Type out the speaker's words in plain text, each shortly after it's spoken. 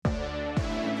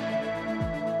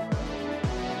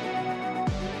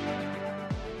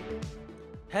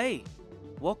Hey,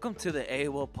 welcome to the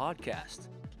AOL podcast.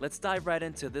 Let's dive right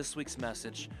into this week's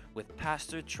message with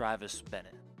Pastor Travis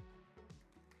Bennett.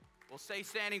 Well, stay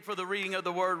standing for the reading of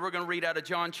the word. We're going to read out of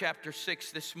John chapter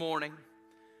 6 this morning.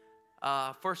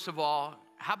 First of all,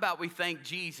 how about we thank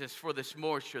Jesus for this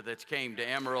moisture that's came to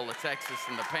Amarillo, Texas,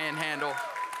 and the Panhandle.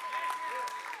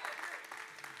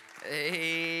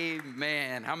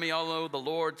 Amen. How many of y'all know the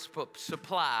Lord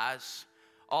supplies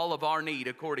all of our need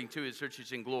according to his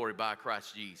riches and glory by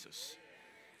Christ Jesus?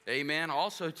 Amen.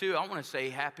 Also, too, I want to say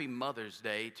happy Mother's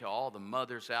Day to all the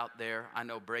mothers out there. I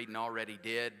know Braden already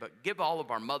did, but give all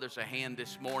of our mothers a hand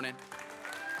this morning.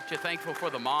 Aren't you thankful for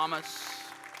the mamas?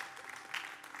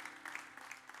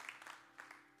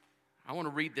 I want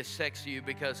to read this text to you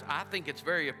because I think it's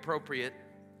very appropriate.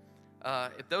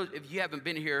 If you haven't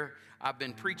been here, I've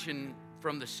been preaching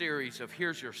from the series of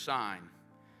Here's Your Sign.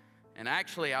 And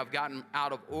actually, I've gotten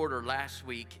out of order last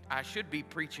week. I should be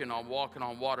preaching on walking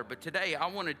on water, but today I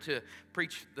wanted to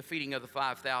preach the feeding of the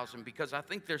 5,000 because I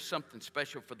think there's something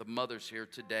special for the mothers here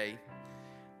today.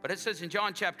 But it says in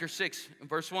John chapter 6,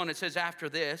 verse 1, it says, after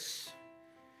this,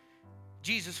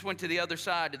 Jesus went to the other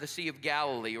side of the Sea of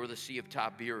Galilee, or the Sea of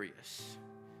Tiberias.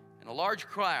 And a large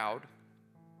crowd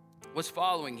was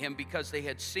following him because they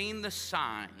had seen the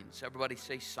signs. Everybody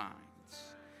say signs.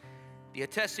 The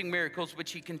attesting miracles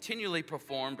which he continually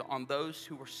performed on those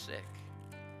who were sick.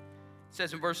 It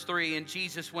says in verse 3, and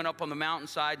Jesus went up on the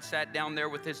mountainside and sat down there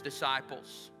with his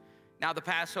disciples. Now the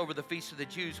Passover, the feast of the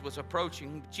Jews, was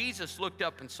approaching. Jesus looked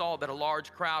up and saw that a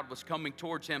large crowd was coming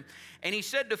towards him. And he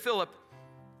said to Philip,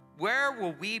 where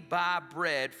will we buy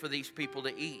bread for these people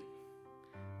to eat?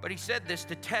 But he said this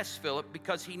to test Philip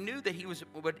because he knew that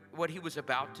what he was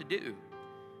about to do.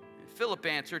 And Philip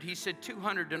answered, he said,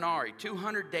 200 denarii,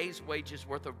 200 days' wages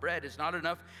worth of bread is not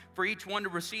enough for each one to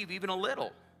receive even a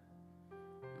little.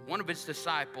 And one of his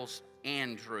disciples,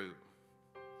 Andrew,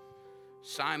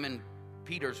 Simon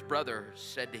Peter's brother,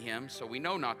 said to him, so we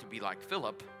know not to be like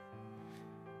Philip,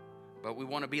 but we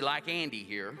want to be like Andy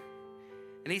here.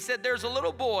 And he said, there's a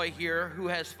little boy here who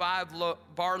has 5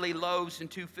 barley loaves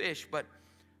and 2 fish, but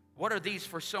what are these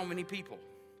for so many people?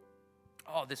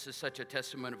 Oh, this is such a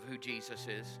testament of who Jesus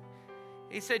is.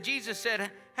 He said, Jesus said,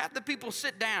 have the people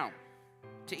sit down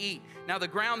to eat. Now the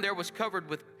ground there was covered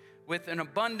with an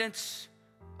abundance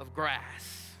of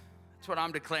grass. That's what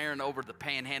I'm declaring over the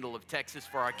Panhandle of Texas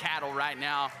for our cattle right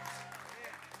now.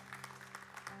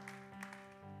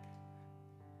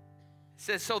 It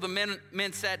says, so the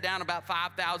men sat down, about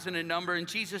 5,000 in number, and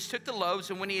Jesus took the loaves,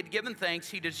 and when he had given thanks,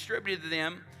 he distributed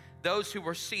them, those who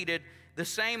were seated, the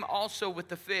same also with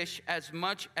the fish, as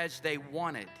much as they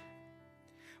wanted.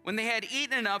 When they had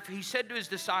eaten enough, he said to his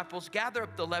disciples, gather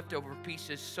up the leftover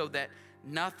pieces so that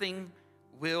nothing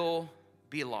will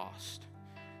be lost.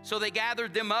 So they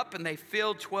gathered them up, and they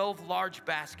filled 12 large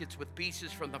baskets with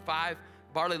pieces from the 5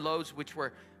 barley loaves which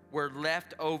were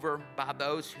left over by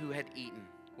those who had eaten.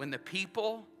 When the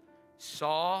people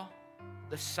saw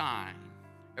the sign,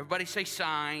 everybody say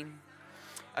sign,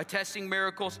 attesting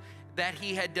miracles that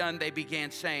he had done, they began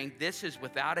saying, this is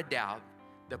without a doubt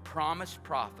the promised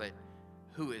prophet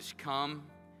who has come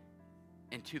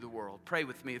into the world. Pray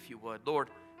with me if you would. Lord,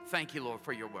 thank you, Lord,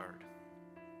 for your word.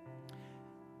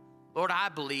 Lord, I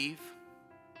believe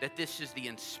that this is the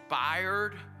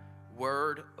inspired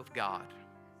word of God.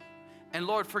 And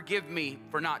Lord, forgive me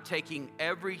for not taking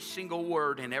every single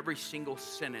word and every single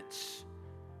sentence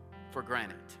for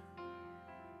granted.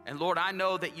 And Lord, I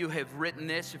know that you have written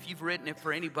this. If you've written it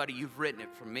for anybody, you've written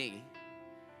it for me.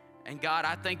 And God,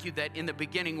 I thank you that in the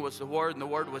beginning was the Word, and the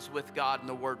Word was with God, and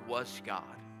the Word was God.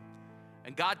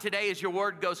 And God, today as your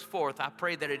word goes forth, I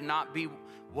pray that it not be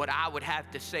what I would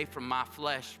have to say from my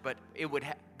flesh, but it would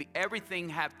be everything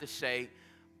have to say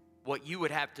what you would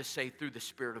have to say through the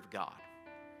Spirit of God.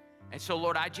 And so,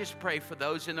 Lord, I just pray for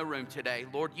those in the room today.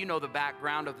 Lord, you know the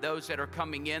background of those that are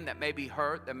coming in that may be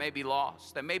hurt, that may be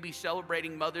lost, that may be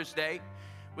celebrating Mother's Day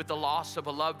with the loss of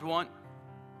a loved one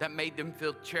that made them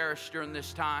feel cherished during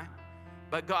this time.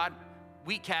 But God,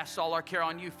 we cast all our care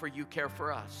on you, for you care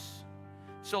for us.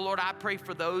 So, Lord, I pray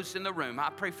for those in the room.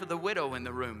 I pray for the widow in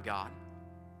the room, God.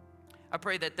 I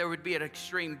pray that there would be an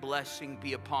extreme blessing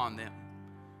be upon them,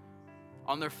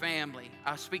 on their family.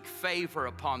 I speak favor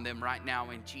upon them right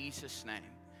now in Jesus' name.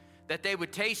 That they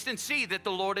would taste and see that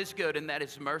the Lord is good and that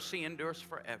his mercy endures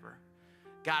forever.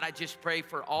 God, I just pray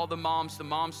for all the moms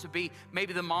to be,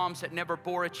 maybe the moms that never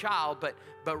bore a child, but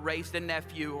raised a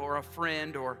nephew or a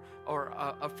friend or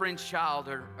a friend's child,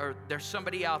 or there's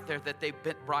somebody out there that they've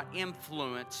brought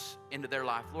influence into their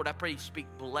life. Lord, I pray you speak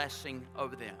blessing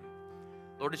over them.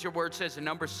 Lord, as your word says in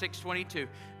Numbers 6:22,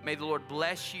 may the Lord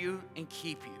bless you and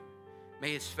keep you.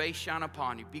 May his face shine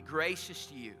upon you, be gracious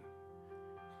to you,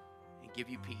 and give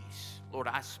you peace. Lord,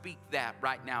 I speak that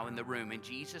right now in the room. In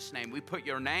Jesus' name, we put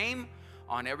your name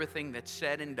on everything that's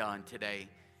said and done today.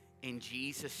 In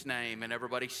Jesus' name. And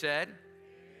everybody said,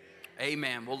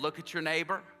 amen. We'll look at your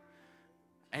neighbor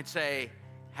and say,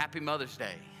 Happy Mother's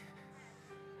Day.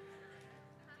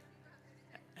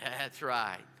 That's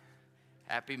right.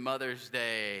 Happy Mother's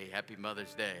Day. Happy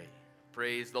Mother's Day.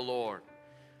 Praise the Lord.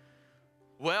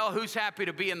 Well, who's happy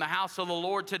to be in the house of the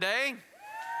Lord today?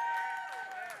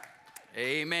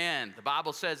 Amen. The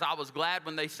Bible says, I was glad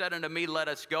when they said unto me, let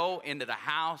us go into the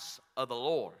house of the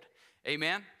Lord.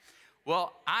 Amen.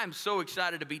 Well, I'm so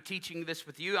excited to be teaching this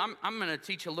with you. I'm going to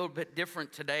teach a little bit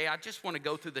different today. I just want to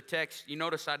go through the text. You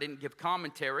notice I didn't give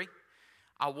commentary.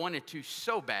 I wanted to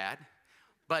so bad,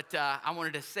 but I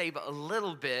wanted to save a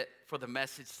little bit for the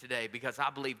message today because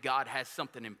I believe God has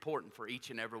something important for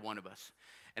each and every one of us.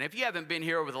 And if you haven't been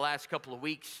here over the last couple of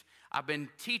weeks, I've been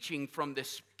teaching from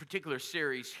this particular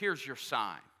series, Here's Your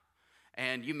Sign.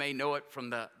 And you may know it from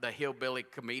the hillbilly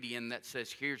comedian that says,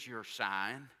 here's your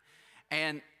sign.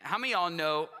 And how many of y'all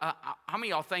know, how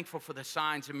many of y'all thankful for the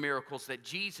signs and miracles that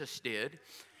Jesus did?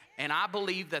 And I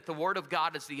believe that the Word of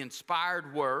God is the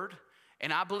inspired Word.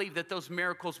 And I believe that those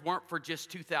miracles weren't for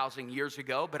just 2,000 years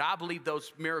ago, but I believe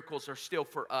those miracles are still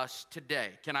for us today.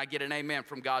 Can I get an amen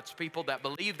from God's people that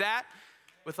believe that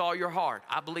with all your heart?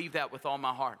 I believe that with all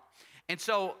my heart. And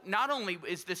so not only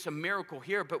is this a miracle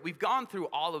here, but we've gone through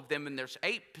all of them, and there's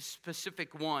 8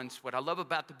 specific ones. What I love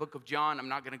about the book of John, I'm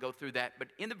not going to go through that, but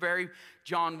in the very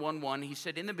John 1:1, he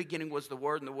said, in the beginning was the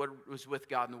Word, and the Word was with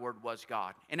God, and the Word was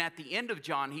God. And at the end of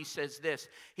John, he says this.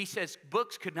 He says,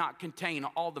 books could not contain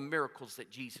all the miracles that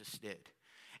Jesus did.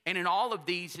 And in all of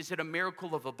these, is it a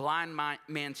miracle of a blind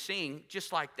man seeing,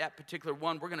 just like that particular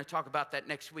one? We're going to talk about that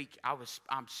next week.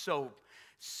 I'm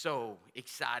so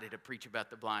excited to preach about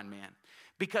the blind man.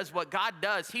 Because what God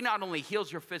does, he not only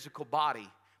heals your physical body,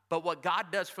 but what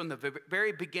God does from the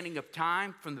very beginning of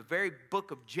time, from the very book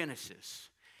of Genesis,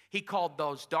 he called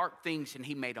those dark things and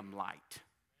he made them light.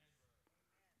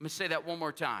 I'm going to say that one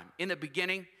more time. In the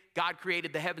beginning, God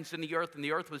created the heavens and the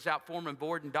earth was out form and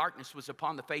void, and darkness was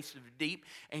upon the face of the deep.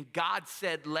 And God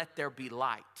said, let there be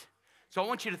light. So I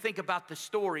want you to think about the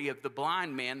story of the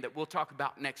blind man that we'll talk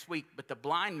about next week. But the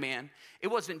blind man, it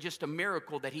wasn't just a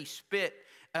miracle that he spit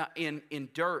in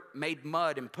dirt, made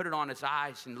mud, and put it on his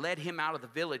eyes and led him out of the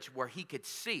village where he could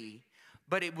see.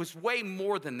 But it was way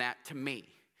more than that to me.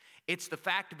 It's the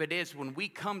fact of it is, when we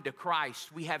come to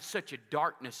Christ, we have such a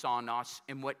darkness on us,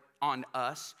 and what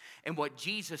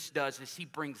Jesus does is he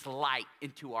brings light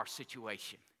into our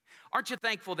situation. Aren't you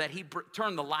thankful that he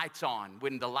turned the lights on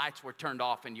when the lights were turned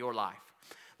off in your life?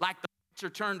 Like the lights are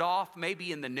turned off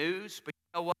maybe in the news, but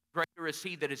you know what? Greater is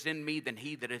he that is in me than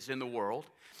he that is in the world.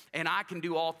 And I can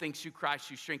do all things through Christ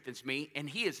who strengthens me. And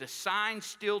he is a sign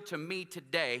still to me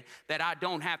today that I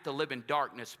don't have to live in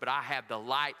darkness, but I have the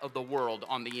light of the world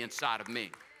on the inside of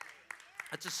me.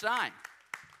 That's a sign,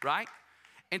 right?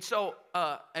 And so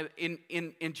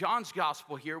in John's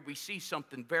gospel here, we see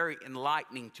something very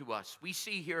enlightening to us. We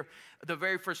see here the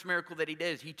very first miracle that he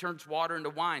does. He turns water into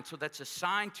wine. So that's a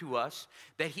sign to us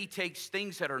that he takes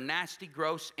things that are nasty,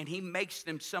 gross, and he makes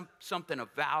them something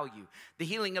of value. The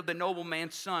healing of the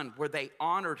nobleman's son, where they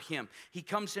honored him. He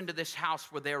comes into this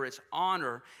house where there is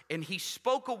honor, and he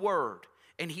spoke a word.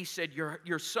 And he said,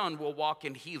 your son will walk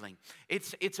in healing.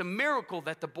 It's a miracle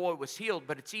that the boy was healed,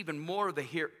 but it's even more of the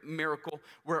miracle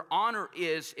where honor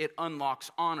is, it unlocks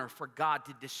honor for God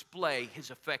to display his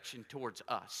affection towards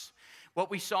us. What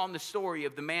we saw in the story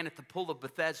of the man at the pool of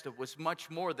Bethesda was much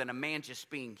more than a man just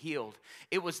being healed.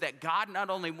 It was that God not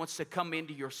only wants to come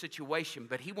into your situation,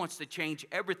 but he wants to change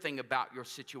everything about your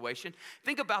situation.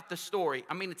 Think about the story.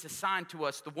 I mean, it's a sign to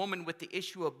us. The woman with the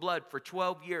issue of blood for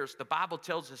 12 years, the Bible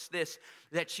tells us this,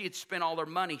 that she had spent all her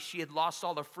money. She had lost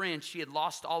all her friends. She had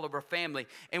lost all of her family.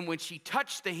 And when she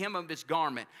touched the hem of his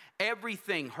garment,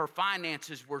 everything, her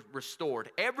finances were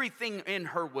restored. Everything in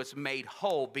her was made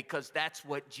whole, because that's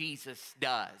what Jesus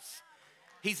does.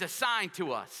 He's a sign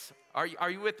to us. Are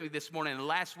you with me this morning? And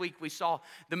last week we saw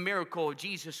the miracle of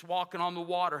Jesus walking on the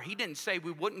water. He didn't say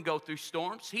we wouldn't go through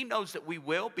storms. He knows that we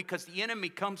will, because the enemy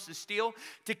comes to steal,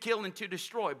 to kill, and to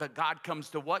destroy. But God comes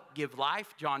to what? Give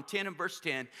life. John 10 and verse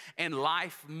 10, and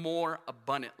life more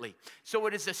abundantly. So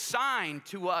it is a sign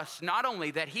to us not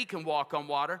only that he can walk on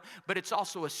water, but it's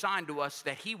also a sign to us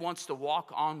that he wants to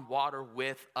walk on water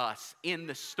with us in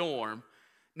the storm.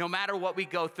 No matter what we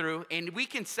go through, and we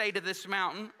can say to this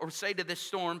mountain or say to this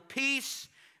storm, peace,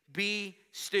 be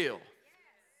still.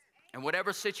 And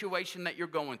whatever situation that you're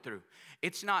going through,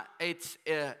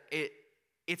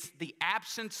 It's the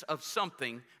absence of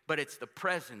something, but it's the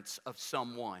presence of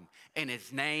someone. And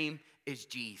his name is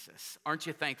Jesus. Aren't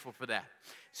you thankful for that?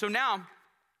 So now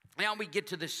we get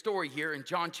to this story here in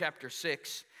John chapter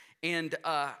 6. And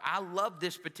I love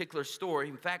this particular story.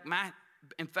 In fact,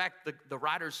 the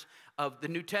writers of the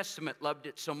New Testament loved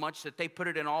it so much that they put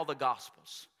it in all the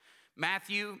Gospels.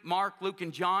 Matthew, Mark, Luke,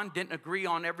 and John didn't agree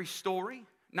on every story.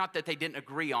 Not that they didn't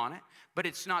agree on it, but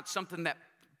it's not something that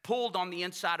pulled on the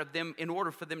inside of them in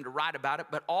order for them to write about it.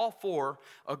 But all four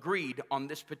agreed on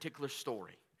this particular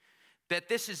story. That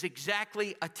this is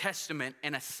exactly a testament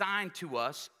and a sign to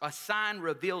us. A sign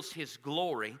reveals his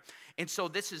glory. And so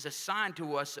this is a sign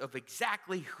to us of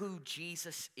exactly who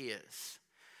Jesus is.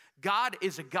 God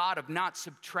is a God of not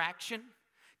subtraction.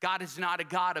 God is not a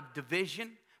God of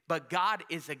division. But God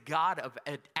is a God of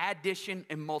addition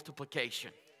and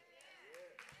multiplication.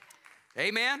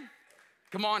 Amen?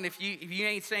 Come on, if you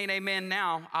ain't saying amen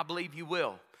now, I believe you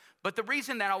will. But the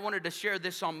reason that I wanted to share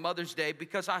this on Mother's Day,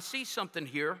 because I see something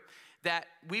here that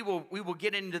we will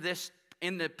get into this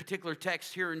in the particular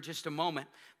text here in just a moment.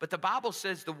 But the Bible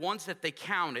says the ones that they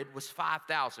counted was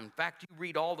 5,000. In fact, you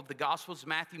read all of the Gospels,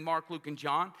 Matthew, Mark, Luke, and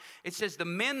John. It says the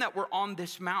men that were on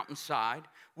this mountainside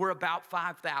were about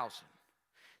 5,000.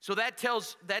 So that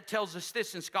tells us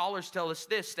this, and scholars tell us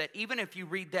this, that even if you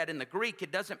read that in the Greek,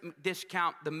 it doesn't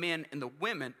discount the men and the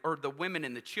women, or the women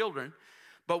and the children.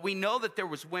 But we know that there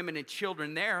was women and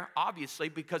children there, obviously,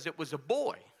 because it was a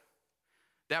boy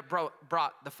that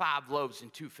brought the 5 loaves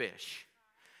and 2 fish.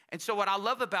 And so what I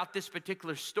love about this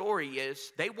particular story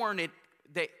is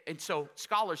and so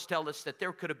scholars tell us that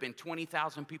there could have been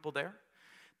 20,000 people there.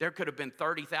 There could have been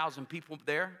 30,000 people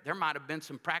there. There might have been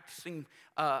some practicing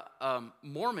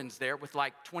Mormons there with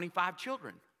like 25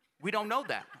 children. We don't know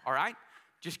that, all right?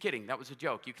 Just kidding. That was a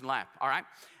joke. You can laugh, all right?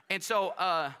 And so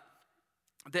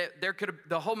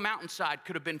the whole mountainside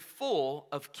could have been full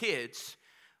of kids.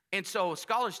 And so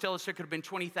scholars tell us there could have been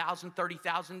 20,000,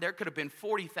 30,000. There could have been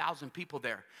 40,000 people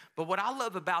there. But what I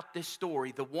love about this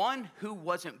story, the one who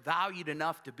wasn't valued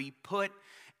enough to be put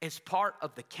as part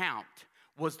of the count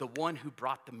was the one who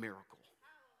brought the miracle.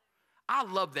 I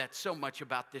love that so much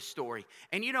about this story.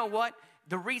 And you know what?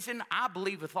 The reason I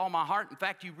believe with all my heart, in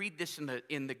fact, you read this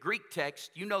in the Greek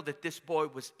text, you know that this boy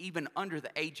was even under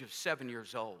the age of 7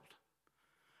 years old.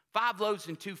 5 loaves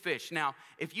and 2 fish. Now,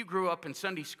 if you grew up in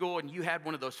Sunday school and you had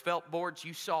one of those felt boards,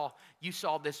 you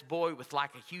saw this boy with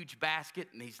like a huge basket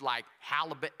and he's like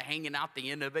halibut hanging out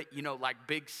the end of it, you know, like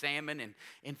big salmon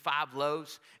and 5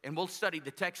 loaves. And we'll study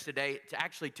the text today. It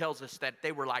actually tells us that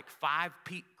they were like 5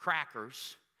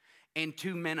 crackers and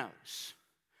 2 minnows.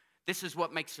 This is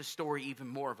what makes the story even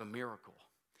more of a miracle.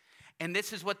 And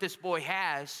this is what this boy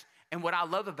has. And what I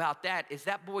love about that is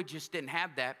that boy just didn't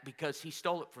have that because he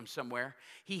stole it from somewhere.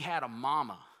 He had a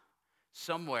mama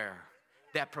somewhere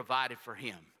that provided for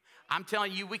him. I'm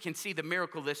telling you, we can see the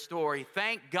miracle of this story.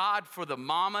 Thank God for the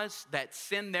mamas that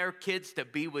send their kids to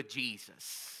be with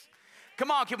Jesus.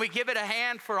 Come on, can we give it a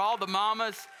hand for all the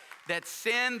mamas that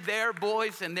send their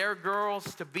boys and their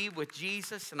girls to be with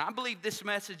Jesus? And I believe this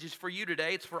message is for you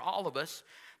today. It's for all of us.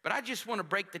 But I just want to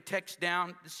break the text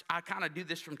down. I kind of do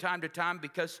this from time to time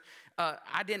because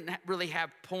I didn't really have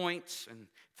points and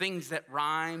things that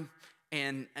rhyme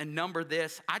and number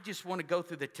this. I just want to go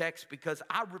through the text because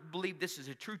I believe this is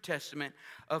a true testament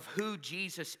of who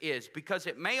Jesus is. Because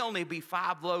it may only be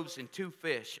 5 loaves and 2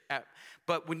 fish.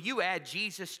 But when you add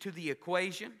Jesus to the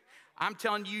equation, I'm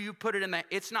telling you, you put it in that,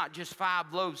 it's not just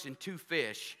 5 loaves and 2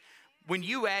 fish. When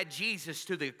you add Jesus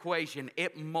to the equation,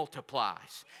 it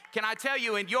multiplies. Can I tell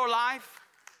you, in your life,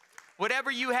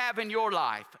 whatever you have in your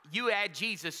life, you add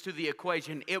Jesus to the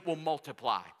equation, it will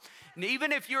multiply. And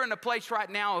even if you're in a place right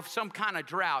now of some kind of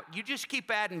drought, you just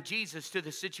keep adding Jesus to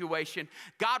the situation.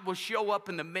 God will show up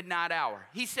in the midnight hour.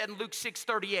 He said in Luke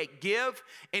 6:38, give,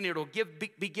 and it'll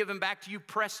be given back to you,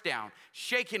 pressed down,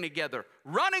 shaken together,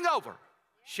 running over,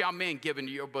 shall men give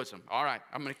into your bosom. All right,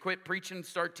 I'm going to quit preaching and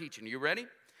start teaching. You ready?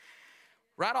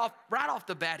 Right off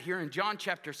the bat here in John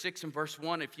chapter 6 and verse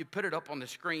 1, if you put it up on the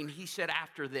screen, he said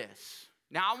after this.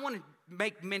 Now, I want to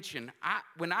make mention,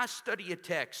 when I study a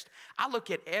text, I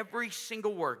look at every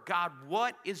single word. God,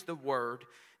 what is the word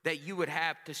that you would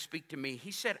have to speak to me? He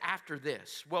said after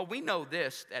this. Well, we know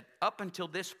this, that up until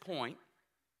this point,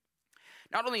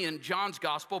 not only in John's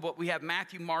gospel, but we have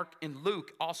Matthew, Mark, and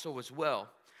Luke also as well.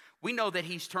 We know that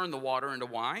he's turned the water into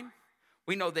wine.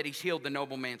 We know that he's healed the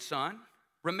nobleman's son.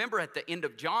 Remember at the end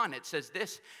of John, it says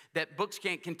this, that books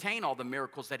can't contain all the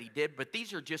miracles that he did, but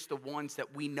these are just the ones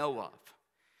that we know of.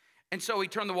 And so he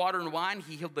turned the water into wine.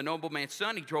 He healed the nobleman's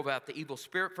son. He drove out the evil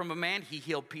spirit from a man. He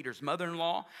healed Peter's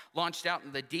mother-in-law, launched out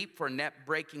in the deep for a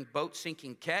net-breaking,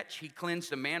 boat-sinking catch. He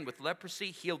cleansed a man with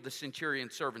leprosy, healed the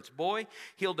centurion's servant's boy,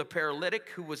 healed a paralytic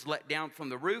who was let down from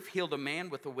the roof, healed a man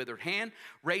with a withered hand,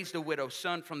 raised a widow's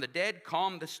son from the dead,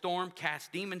 calmed the storm,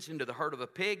 cast demons into the herd of a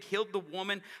pig, healed the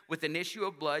woman with an issue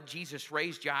of blood. Jesus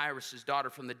raised Jairus' daughter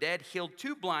from the dead, healed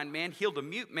 2 blind men, healed a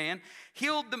mute man,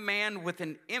 healed the man with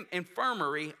an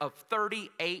infirmary of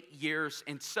 38 years,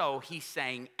 and so he's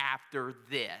saying, after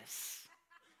this.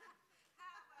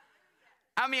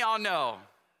 How many of y'all know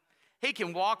he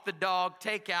can walk the dog,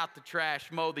 take out the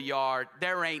trash, mow the yard?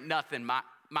 There ain't nothing.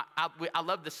 I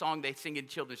love the song they sing in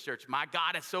children's church. My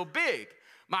God is so big.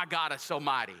 My God is so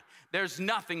mighty. There's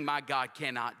nothing my God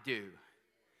cannot do.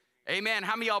 Amen.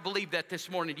 How many of y'all believe that this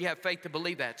morning? Do you have faith to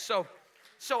believe that? So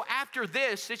after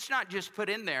this, it's not just put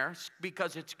in there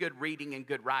because it's good reading and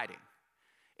good writing.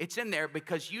 It's in there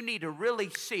because you need to really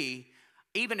see,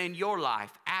 even in your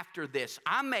life, after this.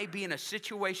 I may be in a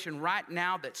situation right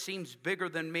now that seems bigger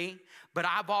than me, but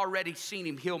I've already seen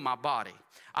him heal my body.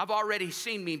 I've already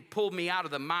seen him pull me out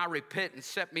of the miry pit and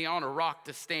set me on a rock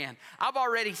to stand. I've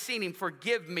already seen him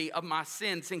forgive me of my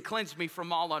sins and cleanse me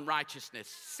from all unrighteousness.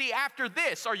 See, after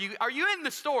this, are you in the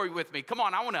story with me? Come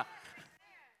on,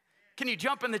 can you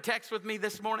jump in the text with me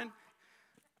this morning?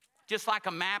 Just like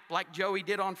a map, like Joey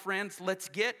did on Friends, let's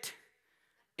get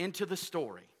into the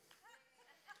story.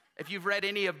 If you've read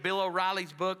any of Bill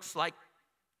O'Reilly's books, like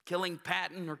Killing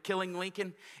Patton or Killing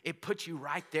Lincoln, it puts you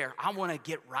right there. I want to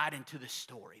get right into the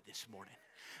story this morning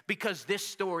because this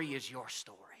story is your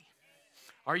story.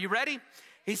 Are you ready?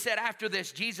 He said, after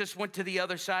this, Jesus went to the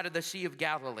other side of the Sea of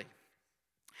Galilee.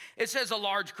 It says a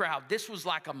large crowd. This was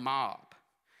like a mob.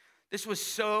 This was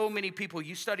so many people.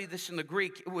 You study this in the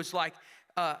Greek. It was like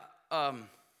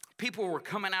people were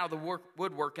coming out of the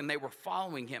woodwork and they were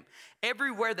following him.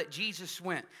 Everywhere that Jesus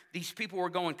went, these people were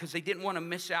going because they didn't want to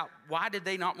miss out. Why did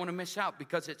they not want to miss out?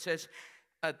 Because it says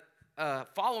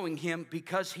following him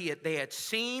because they had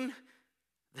seen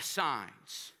the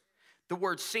signs. The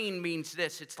word seen means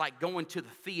this. It's like going to the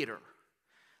theater.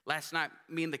 Last night,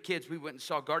 me and the kids, we went and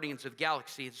saw Guardians of the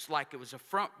Galaxy. It's like it was a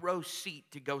front row seat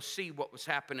to go see what was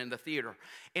happening in the theater.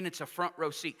 And it's a front row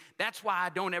seat. That's why I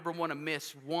don't ever want to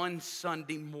miss one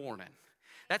Sunday morning.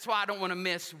 That's why I don't want to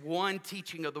miss one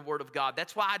teaching of the Word of God.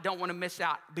 That's why I don't want to miss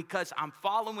out, because I'm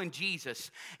following Jesus,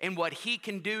 and what he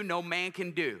can do, no man can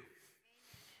do.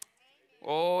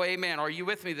 Oh, amen. Are you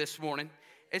with me this morning?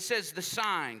 It says the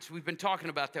signs. We've been talking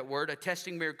about that word,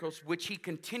 attesting miracles, which he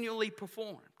continually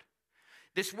performed.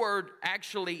 This word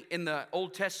actually in the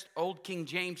Old King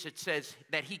James, it says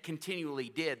that he continually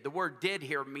did. The word did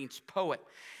here means poet.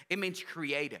 It means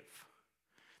creative.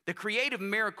 The creative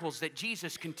miracles that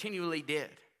Jesus continually did.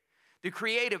 The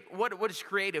creative, what is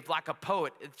creative? Like a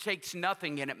poet, it takes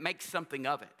nothing and it makes something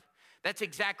of it. That's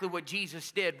exactly what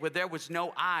Jesus did. Where there was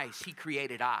no eyes, he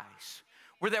created eyes.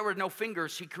 Where there were no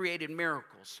fingers, he created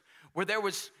miracles. Where there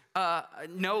was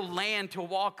no land to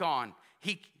walk on,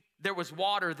 there was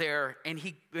water there, and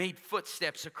he made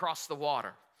footsteps across the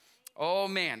water. Oh,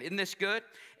 man, isn't this good?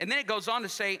 And then it goes on to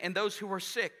say, and those who were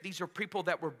sick, these are people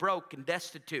that were broke and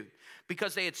destitute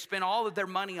because they had spent all of their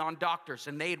money on doctors,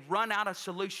 and they had run out of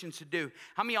solutions to do.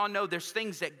 How many of y'all know there's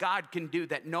things that God can do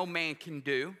that no man can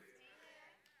do?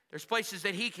 There's places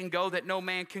that he can go that no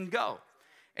man can go.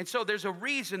 And so there's a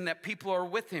reason that people are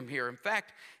with him here. In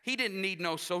fact, he didn't need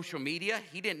no social media.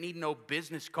 He didn't need no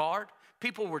business card.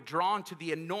 People were drawn to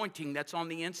the anointing that's on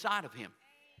the inside of him.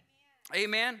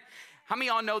 Amen. How many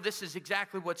of y'all know this is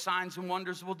exactly what signs and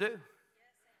wonders will do?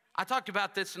 I talked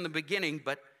about this in the beginning,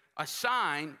 but a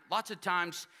sign, lots of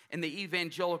times in the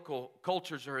evangelical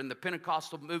cultures or in the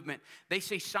Pentecostal movement, they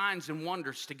say signs and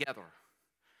wonders together.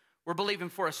 We're believing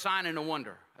for a sign and a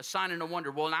wonder, a sign and a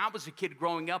wonder. Well, when I was a kid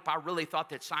growing up, I really thought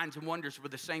that signs and wonders were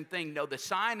the same thing. No, the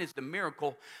sign is the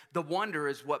miracle. The wonder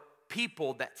is what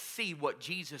people that see what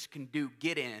Jesus can do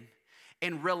get in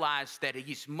and realize that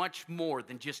he's much more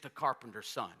than just a carpenter's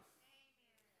son.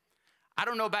 I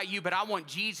don't know about you, but I want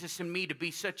Jesus and me to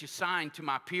be such a sign to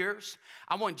my peers.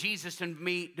 I want Jesus and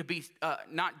me to be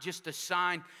not just a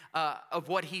sign of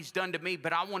what he's done to me,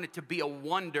 but I want it to be a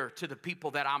wonder to the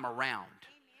people that I'm around.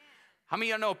 How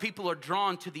many of y'all know people are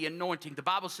drawn to the anointing? The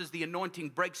Bible says the anointing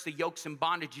breaks the yokes and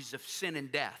bondages of sin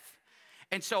and death.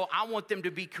 And so I want them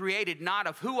to be created not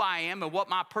of who I am and what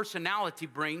my personality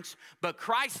brings, but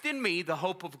Christ in me, the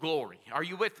hope of glory. Are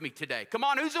you with me today? Come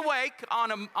on, who's awake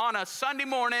on a Sunday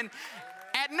morning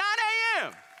at 9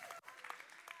 a.m.?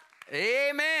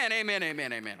 Amen, amen,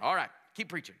 amen, amen. All right, keep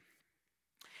preaching.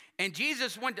 And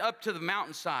Jesus went up to the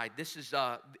mountainside. This is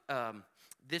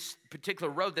this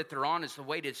particular road that they're on is the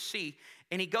way to the sea.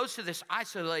 And he goes to this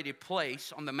isolated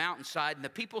place on the mountainside, and the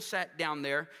people sat down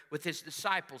there with his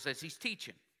disciples as he's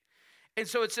teaching. And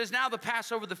so it says, now the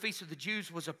Passover, the Feast of the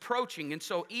Jews, was approaching. And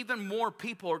so even more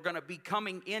people are going to be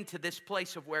coming into this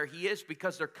place of where he is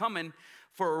because they're coming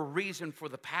for a reason for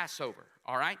the Passover,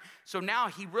 all right? So now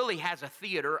he really has a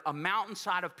theater, a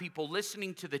mountainside of people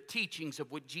listening to the teachings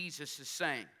of what Jesus is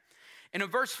saying. And in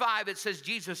verse 5, it says,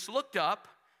 Jesus looked up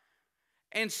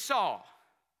and saw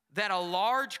that a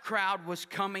large crowd was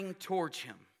coming towards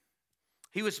him.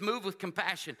 He was moved with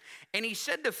compassion. And he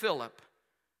said to Philip,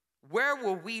 where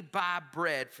will we buy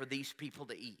bread for these people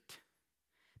to eat?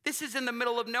 This is in the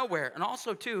middle of nowhere. And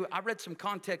also, too, I read some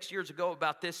context years ago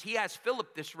about this. He asked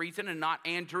Philip this reason and not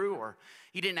Andrew, or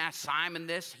he didn't ask Simon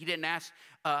this. He didn't ask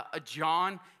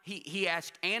John. He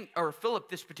asked Philip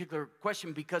this particular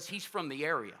question because he's from the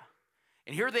area.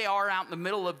 And here they are out in the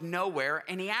middle of nowhere,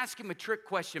 and he asked him a trick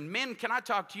question. Men, can I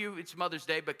talk to you? It's Mother's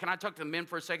Day, but can I talk to the men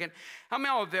for a second? How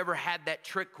many of you have ever had that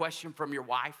trick question from your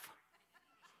wife?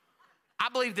 I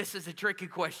believe this is a tricky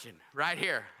question right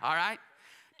here, all right?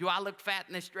 Do I look fat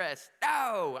in this dress?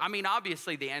 No. I mean,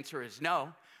 obviously the answer is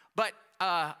no. But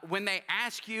when they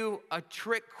ask you a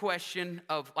trick question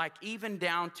of like even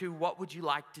down to what would you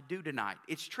like to do tonight?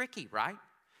 It's tricky, right?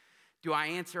 Do I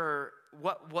answer,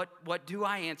 what do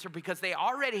I answer? Because they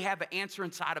already have an answer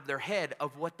inside of their head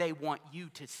of what they want you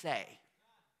to say.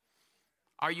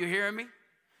 Are you hearing me?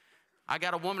 I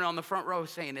got a woman on the front row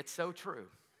saying it's so true.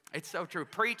 It's so true.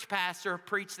 Preach, pastor,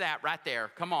 preach that right there.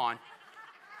 Come on.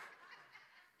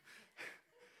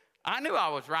 I knew I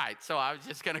was right, so I was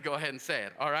just going to go ahead and say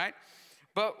it, all right?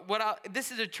 But this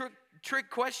is a trick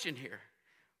question here.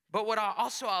 But what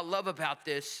I love about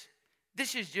this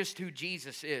is just who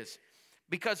Jesus is.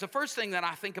 Because the first thing that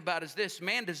I think about is this: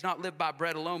 man does not live by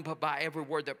bread alone, but by every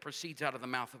word that proceeds out of the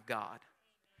mouth of God.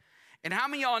 And how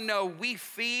many of y'all know we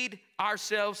feed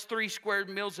ourselves 3 square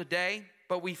meals a day,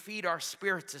 but we feed our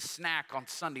spirits a snack on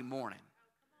Sunday morning?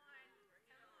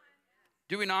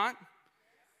 Do we not?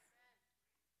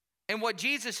 And what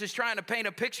Jesus is trying to paint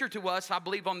a picture to us, I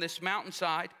believe, on this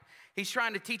mountainside, he's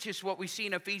trying to teach us what we see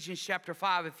in Ephesians chapter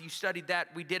 5. If you studied that,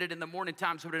 we did it in the morning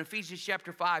times. But in Ephesians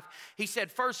chapter 5, he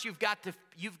said, first, you've got to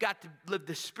live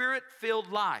the Spirit-filled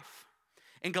life.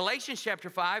 In Galatians chapter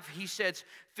 5, he says,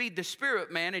 feed the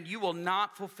spirit, man, and you will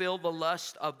not fulfill the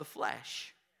lust of the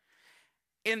flesh.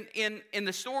 In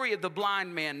the story of the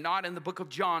blind man, not in the book of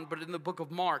John, but in the book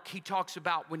of Mark, he talks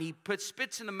about when he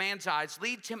spits in the man's eyes,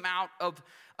 leads him out of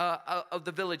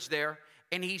the village there,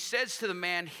 and he says to the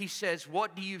man, he says,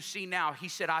 what do you see now? He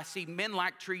said, I see men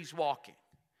like trees walking.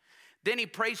 Then he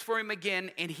prays for him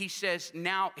again, and he says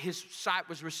now his sight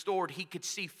was restored. He could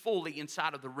see fully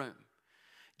inside of the room.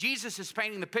 Jesus is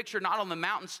painting the picture not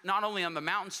only on the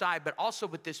mountainside, but also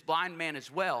with this blind man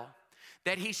as well.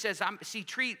 That he says, I see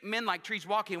men like trees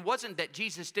walking. It wasn't that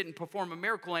Jesus didn't perform a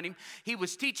miracle in him. He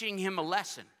was teaching him a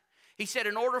lesson. He said,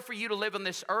 in order for you to live on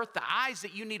this earth, the eyes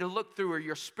that you need to look through are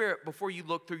your spirit before you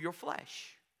look through your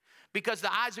flesh. Because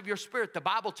the eyes of your spirit, the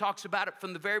Bible talks about it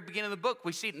from the very beginning of the book.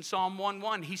 We see it in Psalm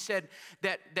 1:1. He said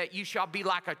that you shall be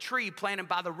like a tree planted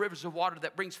by the rivers of water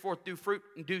that brings forth due fruit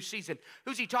in due season.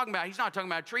 Who's he talking about? He's not talking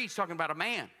about a tree. He's talking about a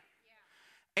man.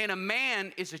 Yeah. And a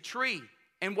man is a tree.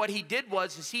 And what he did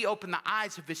was he opened the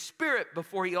eyes of his spirit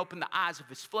before he opened the eyes of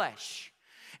his flesh.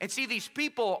 And see, these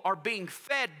people are being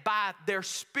fed by their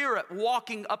spirit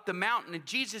walking up the mountain. And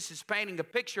Jesus is painting a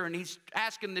picture, and he's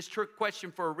asking this trick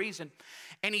question for a reason.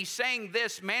 And he's saying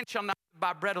this: man shall not live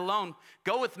by bread alone.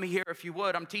 Go with me here if you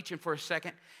would. I'm teaching for a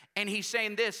second. And he's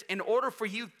saying this: in order for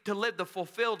you to live the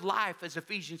fulfilled life, as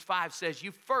Ephesians 5 says,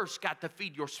 you first got to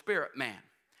feed your spirit man.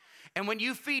 And when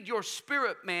you feed your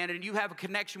spirit man and you have a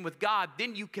connection with God,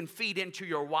 then you can feed into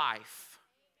your wife.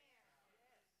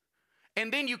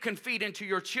 And then you can feed into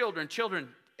your children.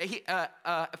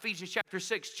 Ephesians chapter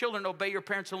 6, children, obey your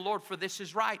parents in the Lord, for this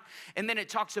is right. And then it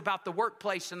talks about the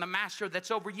workplace and the master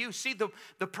that's over you. See,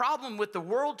 the problem with the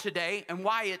world today and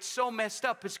why it's so messed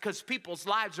up is because people's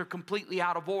lives are completely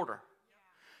out of order.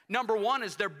 Yeah. Number one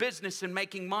is their business and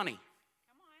making money.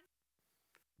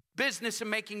 Business and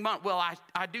making money. Well,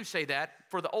 I do say that.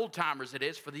 For the old timers it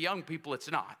is. For the young people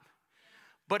it's not.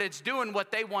 But it's doing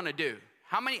what they want to do.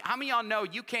 How many of y'all know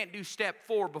you can't do step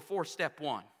 4 before step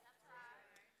 1?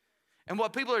 And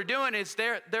what people are doing is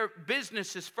their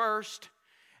business is first.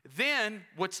 Then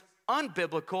what's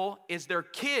unbiblical is their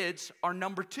kids are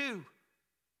number 2.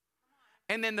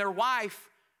 And then their wife,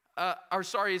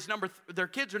 their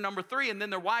kids are number 3, and then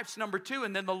their wife's number 2,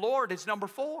 and then the Lord is number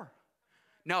 4.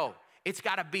 No, it's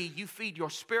got to be you feed your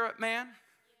spirit man,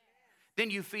 then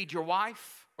you feed your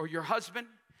wife or your husband,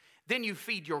 then you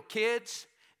feed your kids,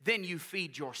 then you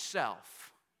feed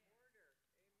yourself.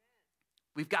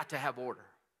 We've got to have order.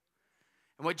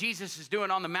 And what Jesus is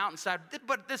doing on the mountainside,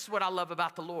 but this is what I love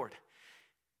about the Lord.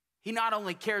 He not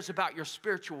only cares about your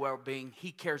spiritual well-being,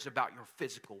 he cares about your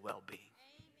physical well-being.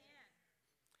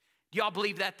 Do y'all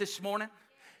believe that this morning?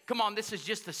 Come on, this is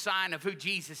just a sign of who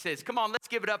Jesus is. Come on, let's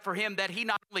give it up for him that he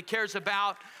not only cares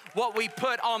about what we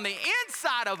put on the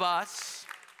inside of us,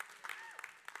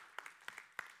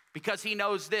 because he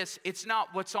knows this, it's not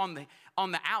what's on the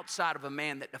outside of a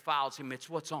man that defiles him, it's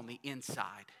what's on the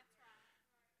inside.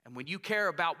 And when you care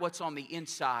about what's on the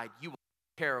inside, you will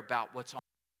care about what's on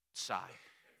the outside.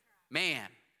 Man,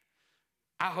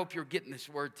 I hope you're getting this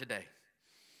word today.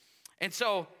 And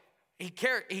so he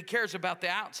cares about the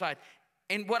outside.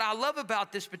 And what I love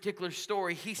about this particular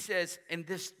story, he says, and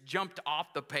this jumped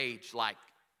off the page, like,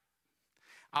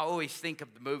 I always think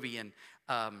of the movie in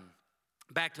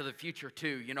Back to the Future 2,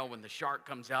 you know, when the shark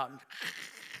comes out and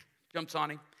jumps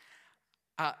on him.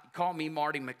 Call me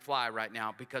Marty McFly right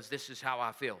now, because this is how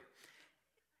I feel.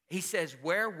 He says,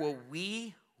 where will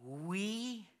we,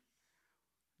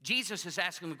 Jesus is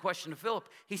asking the question to Philip.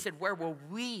 He said, where will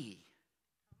we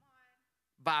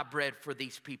buy bread for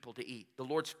these people to eat? The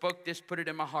Lord spoke this, put it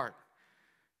in my heart.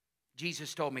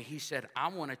 Jesus told me, he said, I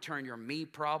want to turn your me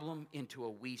problem into a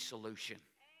we solution.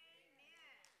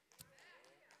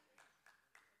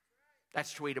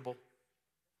 That's tweetable.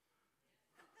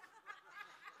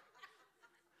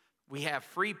 We have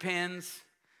free pens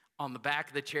on the back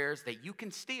of the chairs that you can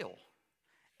steal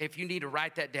if you need to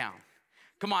write that down.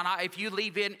 Come on, if you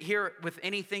leave in here with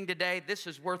anything today, this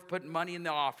is worth putting money in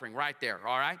the offering right there,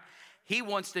 all right? He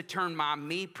wants to turn my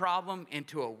me problem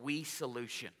into a we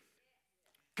solution.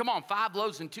 Come on, 5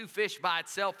 loaves and 2 fish by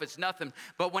itself is nothing.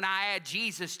 But when I add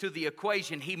Jesus to the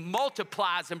equation, he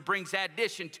multiplies and brings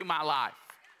addition to my life.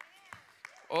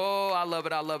 Oh, I love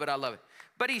it, I love it, I love it.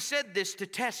 But he said this to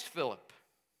test Philip.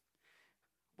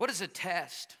 What is a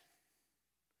test?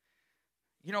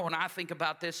 You know, when I think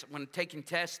about this, when taking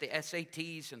tests, the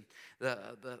SATs and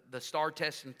the STAR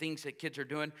tests and things that kids are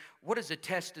doing, what is a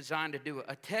test designed to do?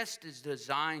 A test is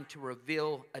designed to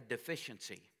reveal a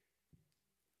deficiency.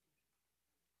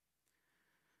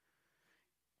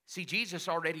 See, Jesus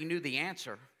already knew the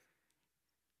answer.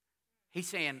 He's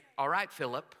saying, all right,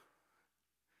 Philip,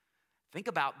 think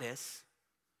about this.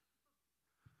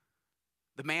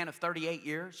 The man of 38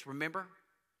 years, remember?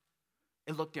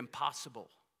 It looked impossible.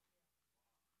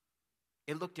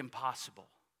 It looked impossible.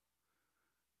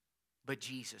 But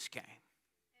Jesus came.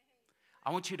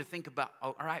 I want you to think about,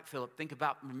 all right, Philip, think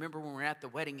about, remember when we were at the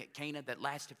wedding at Cana that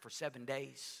lasted for 7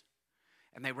 days?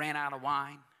 And they ran out of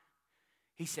wine?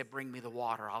 He said, bring me the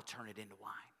water, I'll turn it into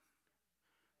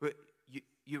wine.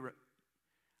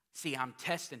 See, I'm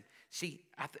testing. See,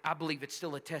 I believe it's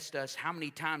still a test to us. How many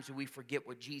times do we forget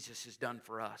what Jesus has done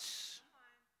for us?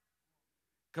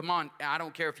 Come on, I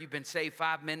don't care if you've been saved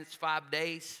 5 minutes, 5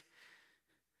 days,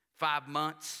 5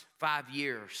 months, 5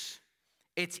 years.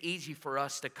 It's easy for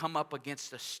us to come up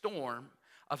against a storm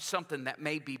of something that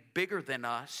may be bigger than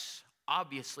us.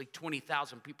 Obviously,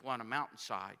 20,000 people on a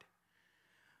mountainside.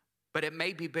 But it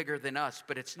may be bigger than us,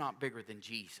 but it's not bigger than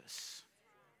Jesus.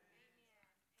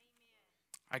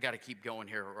 I got to keep going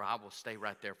here or I will stay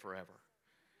right there forever.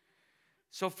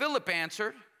 So Philip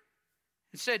answered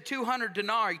and said, 200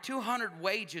 denarii, 200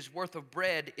 wages worth of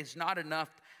bread is not enough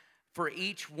for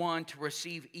each one to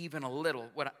receive even a little.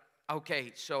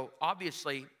 Okay, so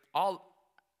obviously,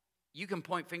 you can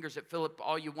point fingers at Philip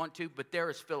all you want to, but there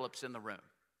is Phillips in the room.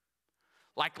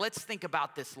 Like, let's think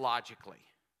about this logically.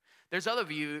 There's other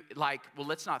of you like, well,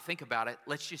 let's not think about it.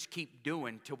 Let's just keep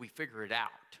doing till we figure it out.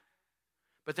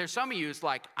 But there's some of you who's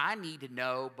like, I need to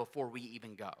know before we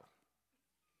even go.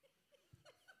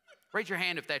 Raise your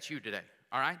hand if that's you today,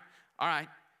 all right? All right.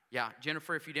 Yeah,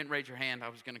 Jennifer, if you didn't raise your hand, I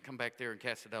was going to come back there and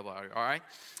cast a devil out, all right?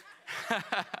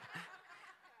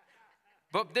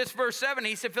 But this verse 7,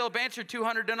 he said, Philip answered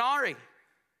 200 denarii.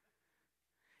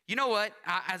 You know what?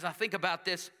 As I think about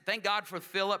this, thank God for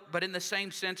Philip, but in the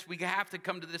same sense, we have to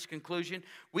come to this conclusion.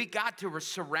 We got to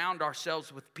surround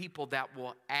ourselves with people that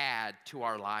will add to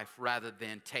our life rather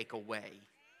than take away.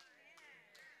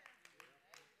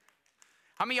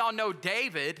 How many of y'all know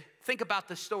David? Think about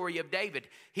the story of David.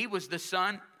 He was the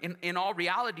son. In all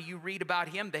reality, you read about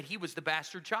him that he was the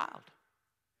bastard child.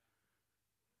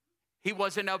 He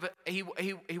wasn't of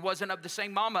the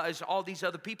same mama as all these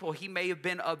other people. He may have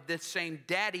been of the same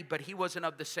daddy, but he wasn't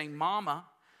of the same mama.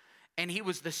 And he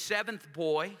was the 7th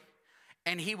boy,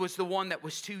 and he was the one that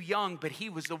was too young, but he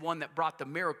was the one that brought the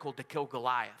miracle to kill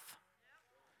Goliath.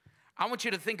 I want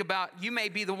you to think about, you may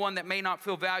be the one that may not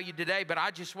feel valued today, but I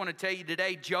just want to tell you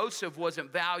today, Joseph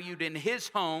wasn't valued in his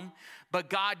home, but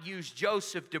God used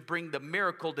Joseph to bring the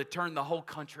miracle to turn the whole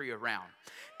country around.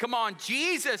 Come on,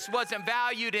 Jesus wasn't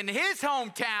valued in his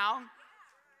hometown,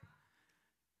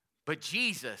 but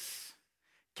Jesus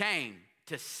came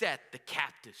to set the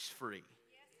captives free.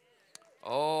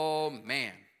 Oh,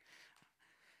 man.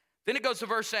 Then it goes to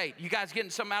verse 8. You guys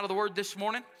getting something out of the word this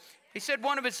morning? He said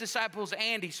one of his disciples,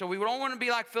 Andy, so we don't want to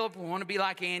be like Philip, we want to be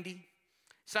like Andy.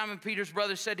 Simon Peter's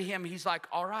brother said to him, he's like,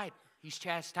 all right, he's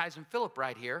chastising Philip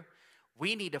right here.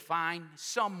 We need to find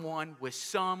someone with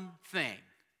something,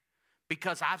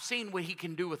 because I've seen what he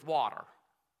can do with water.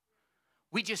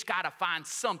 We just got to find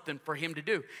something for him to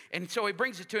do. And so he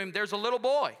brings it to him. There's a little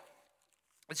boy.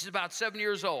 This is about 7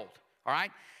 years old, all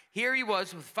right? Here he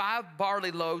was with 5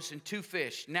 barley loaves and 2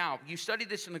 fish. Now, you study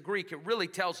this in the Greek, it really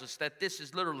tells us that this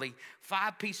is literally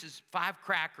 5 pieces, 5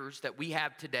 crackers that we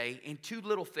have today, and 2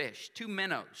 little fish, 2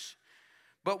 minnows.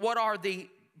 But what are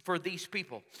for these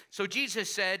people? So Jesus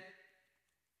said,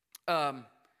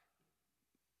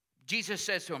 Jesus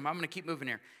says to him, I'm going to keep moving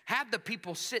here. Have the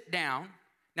people sit down.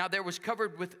 Now, there was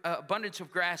covered with abundance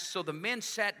of grass, so the men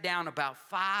sat down, about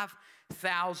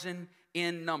 5,000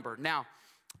 in number. Now,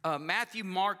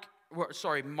 Mark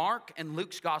and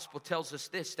Luke's gospel tells us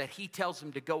this, that he tells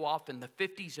them to go off in the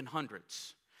 50s and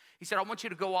 100s. He said, I want you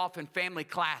to go off in family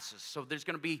classes. So there's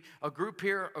going to be a group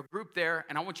here, a group there,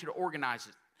 and I want you to organize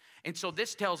it. And so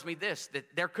this tells me this, that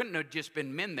there couldn't have just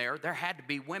been men there. There had to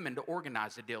be women to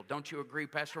organize the deal. Don't you agree,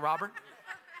 Pastor Robert?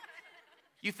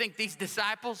 You think these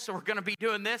disciples were going to be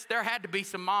doing this? There had to be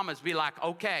some mamas be like,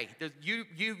 okay,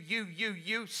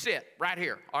 you sit right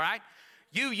here, all right?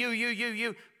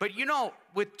 You. But you know,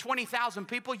 with 20,000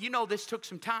 people, you know this took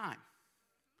some time.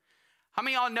 How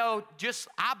many of y'all know,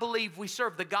 I believe we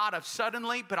serve the God of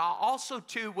suddenly, but I also,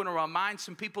 too, want to remind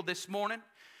some people this morning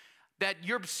that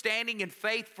you're standing in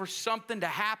faith for something to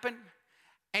happen,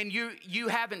 and you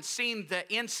haven't seen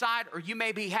the inside, or you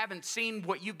maybe haven't seen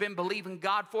what you've been believing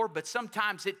God for, but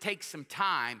sometimes it takes some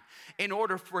time in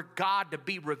order for God to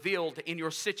be revealed in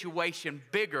your situation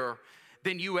bigger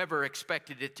than you ever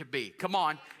expected it to be. Come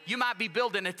on, you might be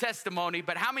building a testimony,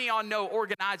 but how many of y'all know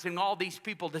organizing all these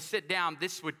people to sit down,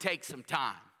 this would take some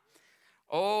time?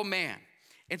 Oh, man.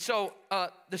 And so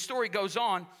the story goes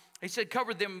on. He said,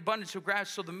 covered them abundance of grass,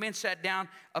 so the men sat down,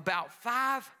 about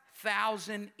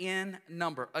 5,000 in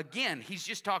number. Again, he's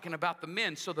just talking about the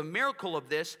men. So the miracle of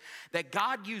this, that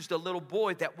God used a little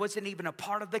boy that wasn't even a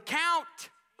part of the count.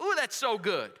 Ooh, that's so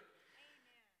good.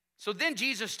 So then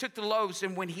Jesus took the loaves,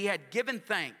 and when he had given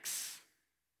thanks,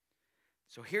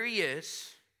 so here he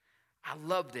is. I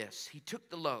love this. He took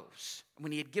the loaves, and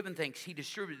when he had given thanks, he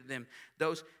distributed them.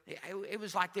 It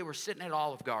was like they were sitting at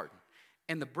Olive Garden,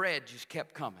 and the bread just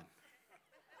kept coming.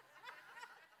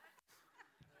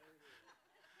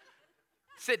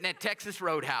 Sitting at Texas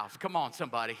Roadhouse. Come on,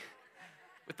 somebody.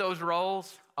 With those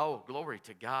rolls. Oh, glory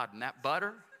to God. And that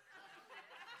butter.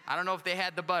 I don't know if they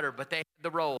had the butter, but they had the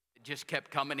rolls. Just kept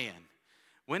coming in.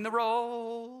 When the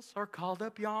rolls are called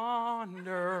up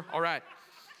yonder. All right.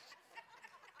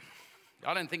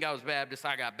 Y'all didn't think I was Baptist.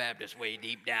 I got Baptist way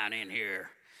deep down in here.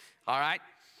 All right.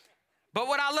 But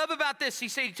what I love about this, he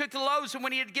said he took the loaves, and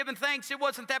when he had given thanks, it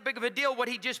wasn't that big of a deal what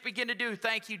he just began to do.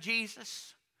 Thank you,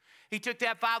 Jesus. He took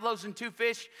that 5 loaves and 2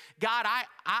 fish. God,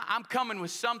 I'm coming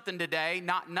with something today,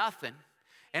 not nothing.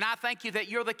 And I thank you that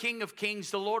you're the King of Kings,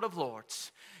 the Lord of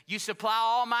Lords. You supply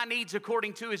all my needs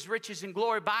according to his riches and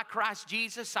glory by Christ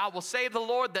Jesus. I will say of the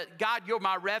Lord that, God, you're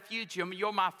my refuge,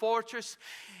 you're my fortress.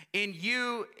 In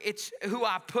you, it's who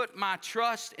I put my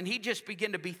trust. And he just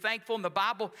began to be thankful. In the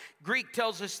Bible, Greek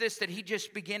tells us this, that he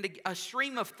just began to, a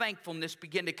stream of thankfulness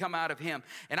began to come out of him.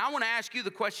 And I want to ask you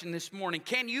the question this morning.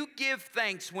 Can you give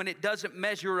thanks when it doesn't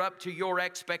measure up to your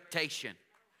expectation?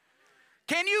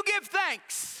 Can you give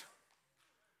thanks?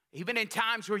 Even in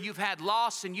times where you've had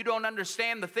loss and you don't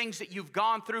understand the things that you've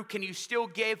gone through, can you still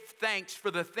give thanks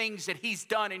for the things that he's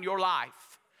done in your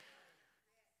life?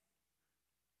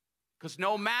 Because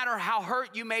no matter how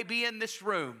hurt you may be in this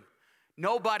room,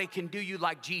 nobody can do you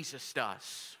like Jesus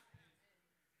does.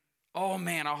 Oh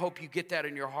man, I hope you get that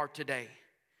in your heart today.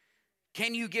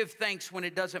 Can you give thanks when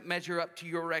it doesn't measure up to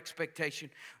your expectation?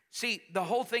 See, the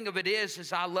whole thing of it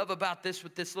is I love about this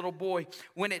with this little boy,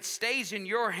 when it stays in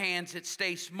your hands, it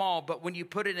stays small. But when you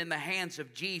put it in the hands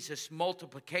of Jesus,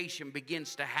 multiplication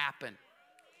begins to happen.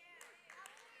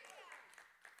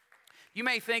 You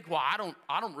may think, well, I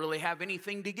don't really have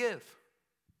anything to give.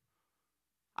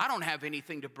 I don't have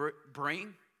anything to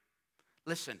bring.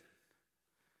 Listen,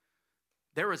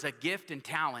 there is a gift and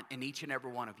talent in each and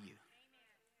every one of you.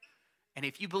 And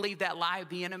if you believe that lie of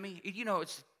the enemy, you know,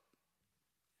 is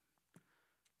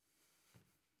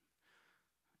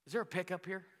there a pickup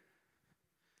here?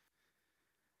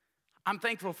 I'm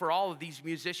thankful for all of these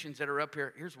musicians that are up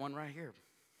here. Here's one right here.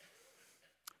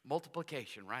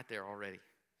 Multiplication right there already.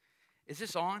 Is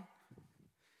this on?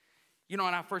 You know,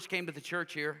 when I first came to the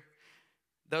church here,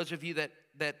 those of you that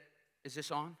is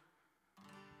this on?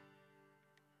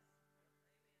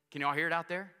 Can y'all hear it out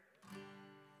there?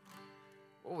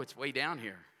 Oh, it's way down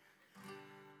here.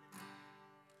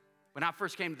 When I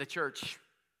first came to the church,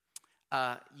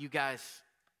 you guys,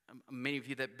 many of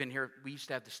you that have been here, we used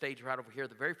to have the stage right over here.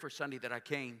 The very first Sunday that I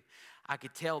came, I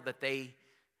could tell that they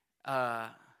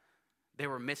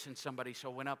were missing somebody.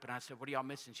 So I went up and I said, "What are y'all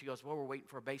missing?" She goes, "Well, we're waiting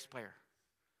for a bass player."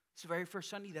 It's the very first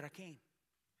Sunday that I came.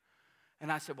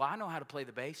 And I said, "Well, I know how to play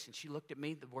the bass." And she looked at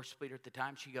me, the worship leader at the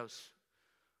time. She goes,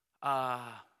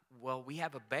 "Well, we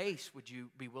have a bass. Would you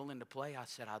be willing to play?" I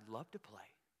said, "I'd love to play."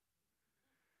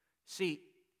 See,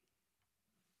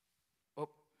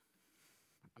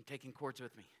 I'm taking chords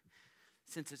with me.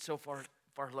 Since it's so far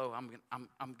low,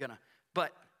 I'm gonna.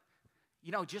 But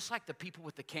you know, just like the people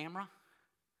with the camera,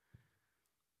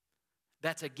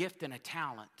 that's a gift and a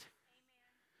talent.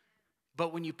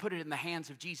 But when you put it in the hands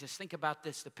of Jesus, think about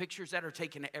this: the pictures that are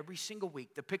taken every single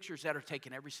week,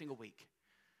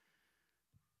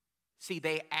 see,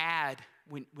 they add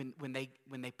when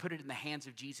they put it in the hands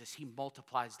of Jesus, he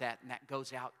multiplies that, and that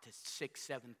goes out to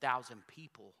 6,000-7,000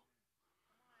 people.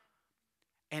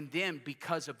 And then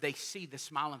because of they see the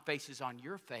smiling faces on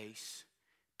your face,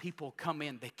 people come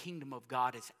in, the kingdom of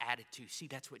God is added to. See,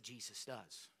 that's what Jesus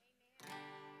does.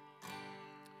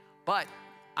 But,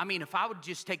 I mean, if I would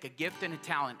just take a gift and a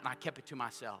talent and I kept it to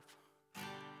myself.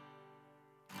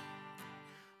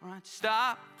 All right,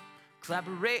 stop,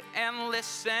 collaborate and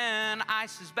listen.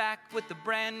 Ice is back with a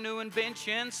brand new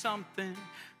invention. Something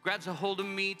grabs a hold of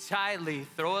me tightly,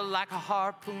 throw it like a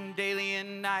harpoon daily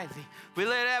and nightly.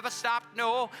 Will it ever stop?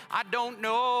 No, I don't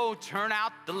know. Turn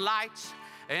out the lights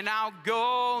and I'll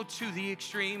go to the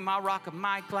extreme. I'll rock a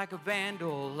mic like a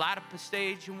vandal, light up a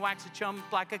stage and wax a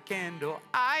chump like a candle.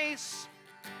 Ice,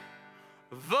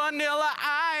 vanilla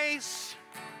ice,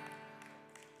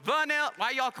 vanilla. Why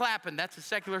y'all clapping? That's a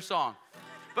secular song.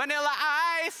 Vanilla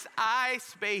ice,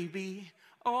 ice baby.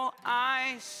 Oh,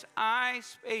 ice,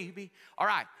 ice baby. All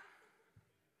right.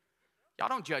 Y'all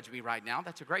don't judge me right now.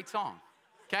 That's a great song.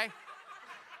 Okay?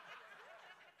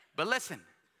 But listen.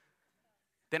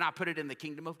 Then I put it in the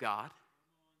kingdom of God.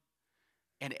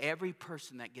 And every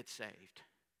person that gets saved,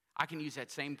 I can use that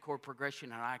same chord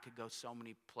progression and I could go so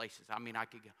many places. I mean, I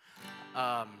could go.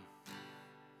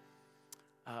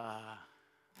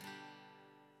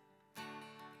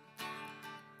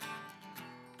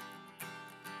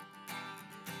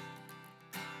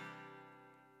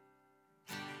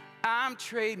 I'm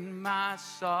trading my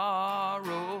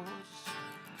sorrows.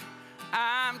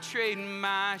 I'm trading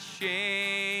my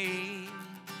shame.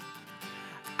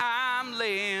 I'm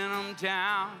laying them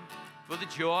down for the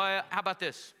joy. How about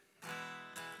this?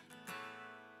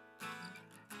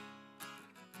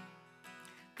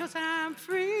 'Cause I'm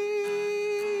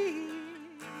free.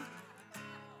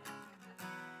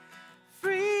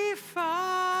 Free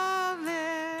falling.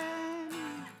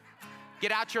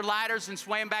 Get out your lighters and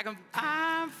sway them back.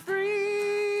 I'm free.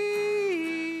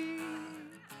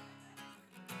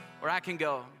 Or I can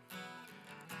go.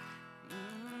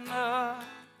 Love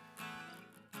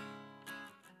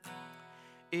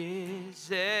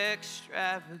is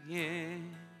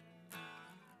extravagant.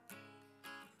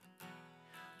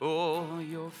 Oh,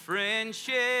 your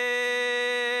friendship.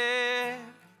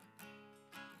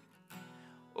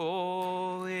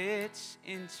 Oh, it's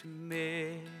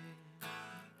intimate.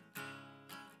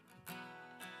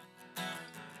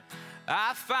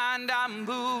 I find I'm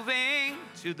moving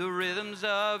to the rhythms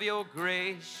of your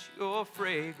grace. Your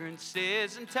fragrance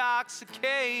is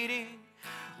intoxicating.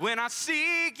 When I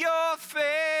seek your face,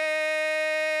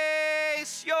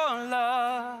 your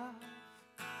love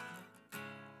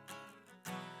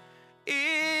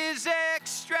is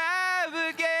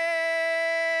extravagant.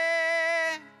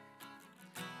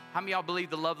 How many of y'all believe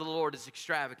the love of the Lord is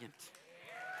extravagant?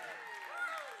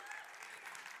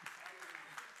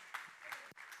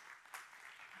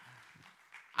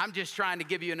 I'm just trying to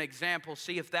give you an example.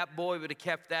 See, if that boy would have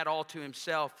kept that all to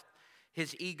himself,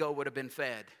 his ego would have been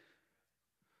fed.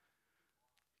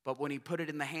 But when he put it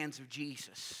in the hands of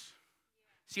Jesus,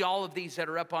 see, all of these that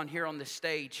are up on here on this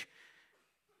stage,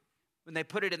 when they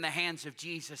put it in the hands of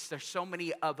Jesus, there's so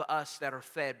many of us that are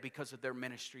fed because of their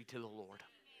ministry to the Lord.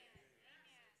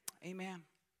 Amen.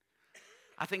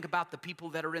 I think about the people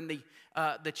that are in the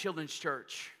children's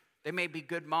church. They may be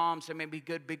good moms, they may be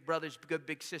good big brothers, good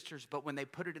big sisters, but when they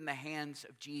put it in the hands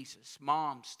of Jesus,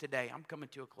 moms today, I'm coming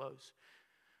to a close.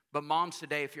 But moms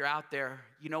today, if you're out there,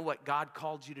 you know what God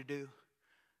called you to do?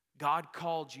 God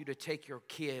called you to take your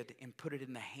kid and put it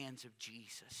in the hands of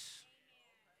Jesus.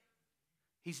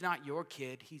 He's not your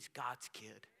kid, he's God's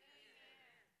kid.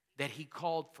 That he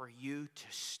called for you to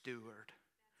steward.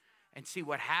 And see,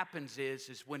 what happens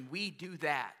is when we do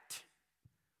that,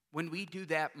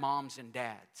 moms and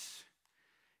dads,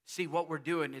 see, what we're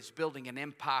doing is building an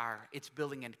empire. It's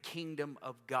building a kingdom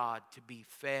of God to be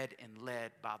fed and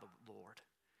led by the Lord.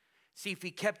 See, if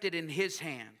he kept it in his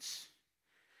hands,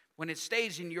 when it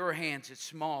stays in your hands, it's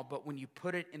small, but when you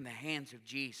put it in the hands of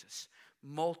Jesus,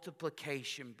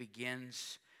 multiplication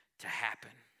begins to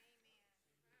happen.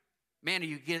 Man, are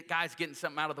you guys getting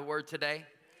something out of the word today?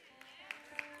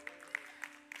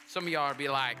 Some of y'all will be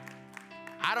like,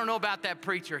 I don't know about that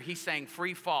preacher. He sang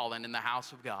free falling in the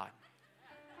house of God.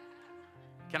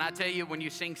 Can I tell you, when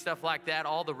you sing stuff like that,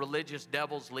 all the religious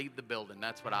devils leave the building.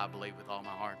 That's what I believe with all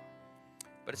my heart.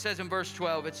 But it says in verse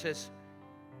 12, it says,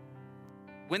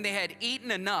 when they had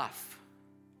eaten enough,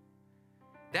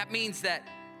 that means that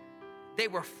they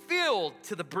were filled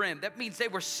to the brim. That means they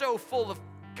were so full of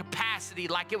capacity,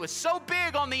 like it was so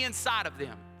big on the inside of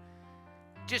them.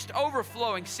 Just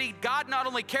overflowing. See, God not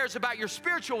only cares about your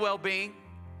spiritual well-being,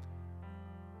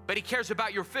 but he cares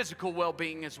about your physical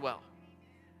well-being as well.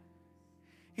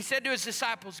 He said to his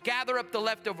disciples, gather up the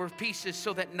leftover pieces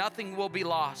so that nothing will be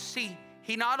lost. See,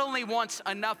 he not only wants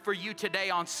enough for you today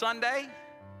on Sunday,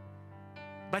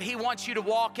 but he wants you to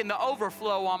walk in the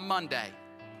overflow on Monday.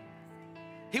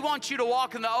 He wants you to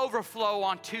walk in the overflow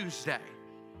on Tuesday.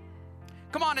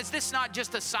 Come on, is this not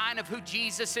just a sign of who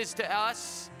Jesus is to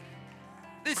us?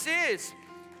 This is.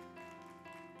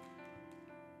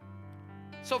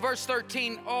 So verse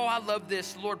 13, oh, I love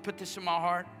this. The Lord put this in my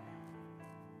heart.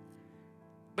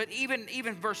 But even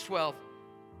verse 12,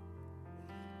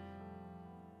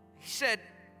 he said,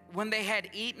 when they had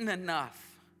eaten enough.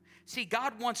 See,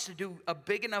 God wants to do a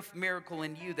big enough miracle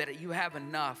in you that you have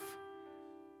enough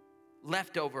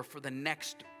left over for the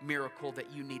next miracle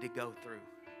that you need to go through.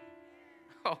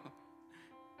 Oh.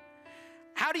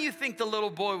 How do you think the little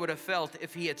boy would have felt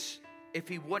if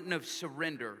he wouldn't have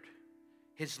surrendered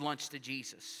his lunch to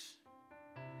Jesus?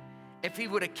 If he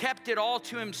would have kept it all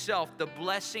to himself, the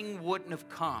blessing wouldn't have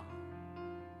come.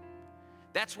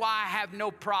 That's why I have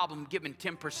no problem giving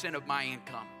 10% of my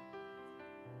income.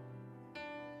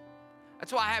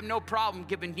 That's why I have no problem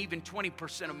giving even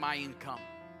 20% of my income.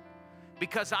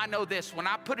 Because I know this, when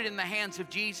I put it in the hands of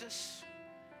Jesus,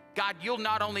 God, you'll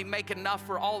not only make enough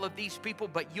for all of these people,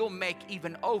 but you'll make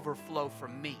even overflow for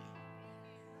me.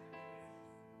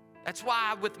 That's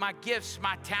why with my gifts,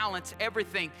 my talents,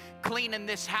 everything, cleaning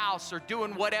this house or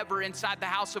doing whatever inside the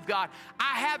house of God,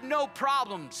 I have no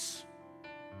problems.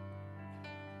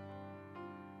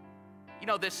 You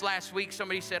know, this last week,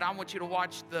 somebody said, I want you to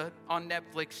watch on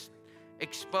Netflix,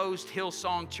 Exposed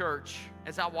Hillsong Church.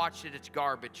 As I watched it, it's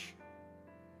garbage.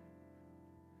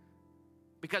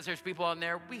 Because there's people on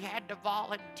there, we had to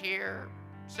volunteer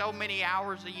so many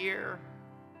hours a year.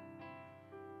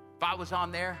 If I was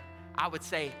on there, I would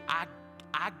say, I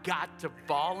got to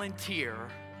volunteer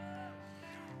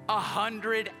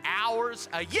 100 hours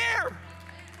a year.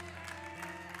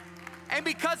 And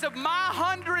because of my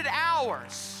 100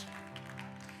 hours,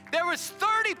 there was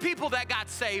 30 people that got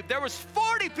saved. There was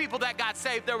 40 people that got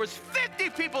saved. There was 50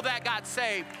 people that got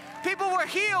saved. People were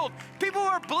healed. People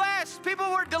were blessed. People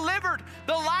were delivered.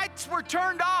 The lights were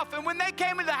turned off. And when they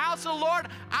came into the house of the Lord,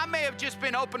 I may have just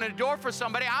been opening a door for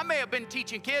somebody. I may have been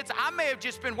teaching kids. I may have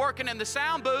just been working in the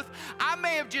sound booth. I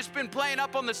may have just been playing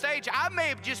up on the stage. I may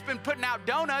have just been putting out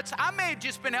donuts. I may have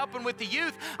just been helping with the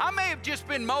youth. I may have just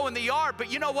been mowing the yard.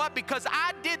 But you know what? Because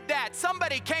I did that,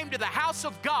 somebody came to the house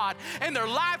of God and their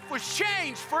life was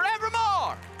changed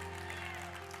forevermore.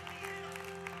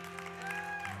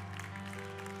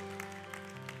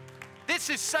 This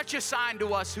is such a sign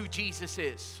to us who Jesus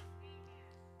is.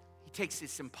 He takes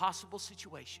this impossible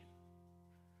situation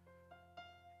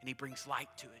and he brings light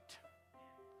to it.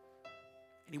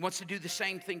 And he wants to do the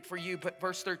same thing for you. But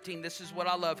verse 13, this is what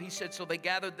I love. He said, so they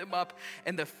gathered them up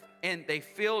and they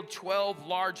filled 12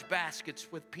 large baskets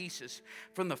with pieces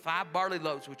from the 5 barley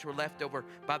loaves which were left over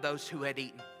by those who had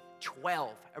eaten.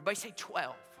 12. Everybody say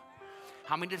 12.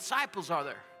 How many disciples are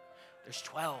there? There's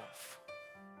 12.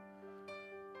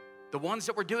 The ones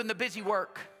that were doing the busy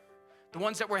work, the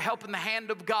ones that were helping the hand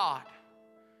of God.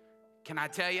 Can I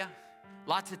tell you,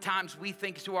 lots of times we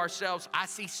think to ourselves, I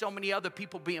see so many other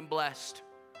people being blessed.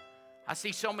 I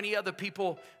see so many other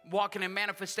people walking in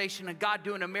manifestation and God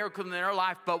doing a miracle in their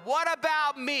life. But what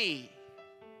about me?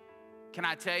 Can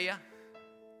I tell you?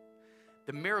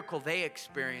 The miracle they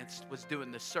experienced was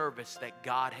doing the service that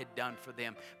God had done for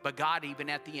them. But God, even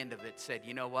at the end of it, said,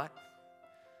 you know what?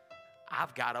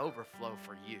 I've got overflow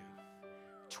for you.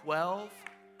 12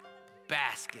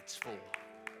 baskets full.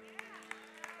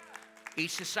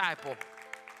 Each disciple,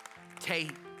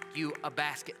 take you a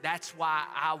basket. That's why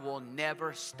I will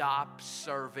never stop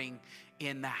serving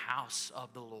in the house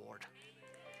of the Lord.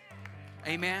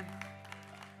 Amen.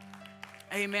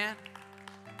 Amen.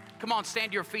 Come on,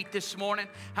 stand to your feet this morning.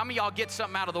 How many of y'all get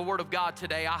something out of the Word of God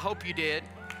today? I hope you did.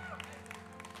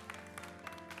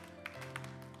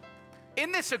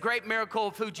 Isn't this a great miracle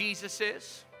of who Jesus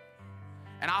is?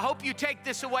 And I hope you take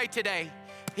this away today.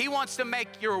 He wants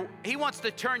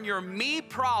to turn your me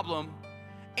problem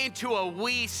into a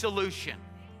we solution.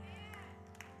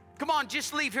 Come on,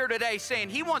 just leave here today saying,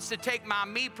 He wants to take my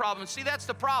me problem. See, that's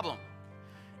the problem.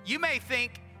 You may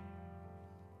think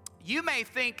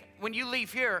when you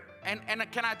leave here, and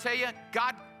can I tell you,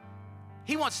 God,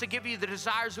 He wants to give you the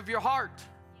desires of your heart.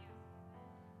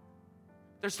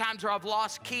 There's times where I've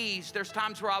lost keys. There's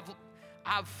times where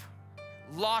I've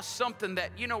lost something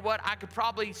that, you know what, I could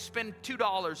probably spend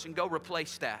 $2 and go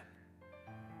replace that.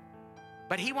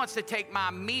 But He wants to take my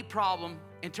me problem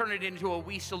and turn it into a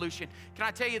we solution. Can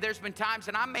I tell you, there's been times,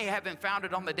 and I may haven't found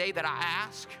it on the day that I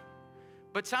ask,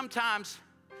 but sometimes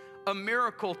a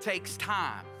miracle takes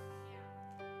time.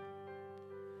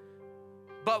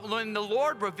 But when the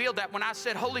Lord revealed that, when I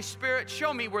said, Holy Spirit,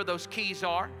 show me where those keys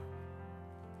are.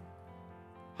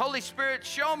 Holy Spirit,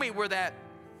 show me where that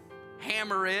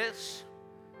hammer is.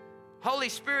 Holy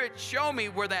Spirit, show me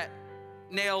where that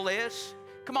nail is.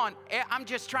 Come on, I'm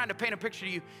just trying to paint a picture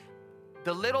to you.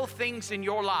 The little things in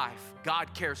your life,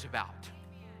 God cares about.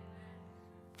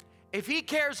 If He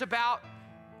cares about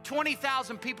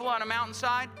 20,000 people on a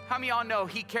mountainside, how many of y'all know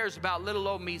He cares about little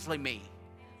old measly me?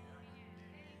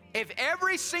 If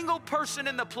every single person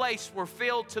in the place were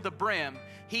filled to the brim,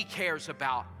 He cares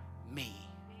about me.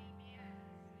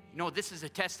 You know, this is a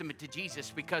testament to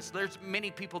Jesus, because there's many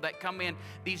people that come in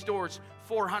these doors,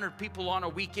 400 people on a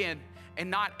weekend, and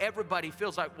not everybody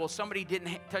feels like, well, somebody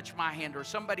didn't touch my hand, or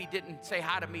somebody didn't say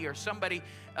hi to me, or somebody,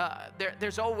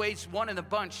 there's always one in the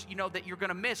bunch, you know, that you're going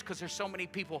to miss because there's so many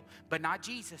people, but not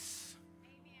Jesus.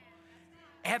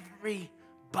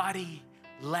 Everybody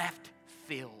left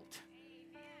filled.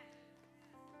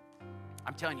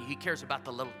 I'm telling you, He cares about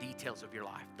the little details of your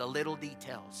life, the little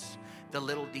details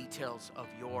of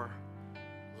your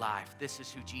life. This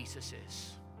is who Jesus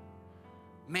is.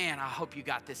 Man, I hope you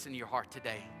got this in your heart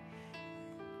today.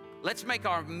 Let's make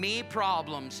our me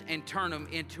problems and turn them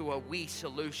into a we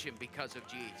solution because of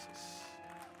Jesus.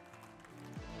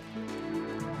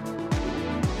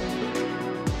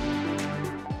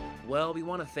 Well, we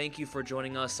want to thank you for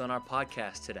joining us on our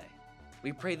podcast today.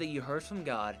 We pray that you heard from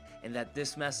God and that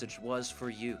this message was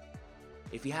for you.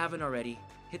 If you haven't already,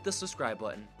 hit the subscribe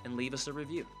button and leave us a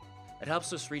review. It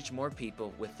helps us reach more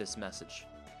people with this message.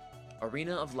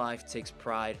 Arena of Life takes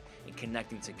pride in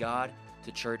connecting to God,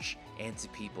 to church, and to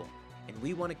people. And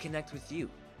we want to connect with you.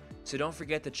 So don't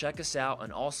forget to check us out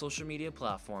on all social media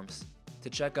platforms,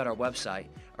 to check out our website,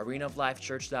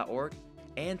 arenaoflifechurch.org,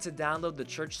 and to download the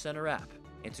Church Center app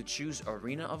and to choose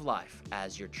Arena of Life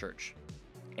as your church.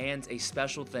 And a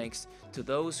special thanks to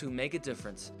those who make a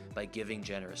difference by giving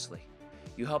generously.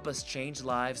 You help us change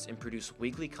lives and produce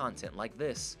weekly content like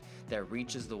this that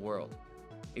reaches the world.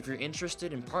 If you're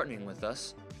interested in partnering with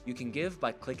us, you can give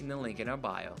by clicking the link in our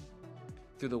bio,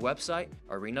 through the website,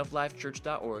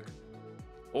 arenaoflifechurch.org,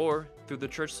 or through the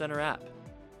Church Center app.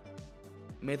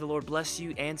 May the Lord bless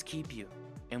you and keep you,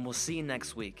 and we'll see you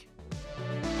next week.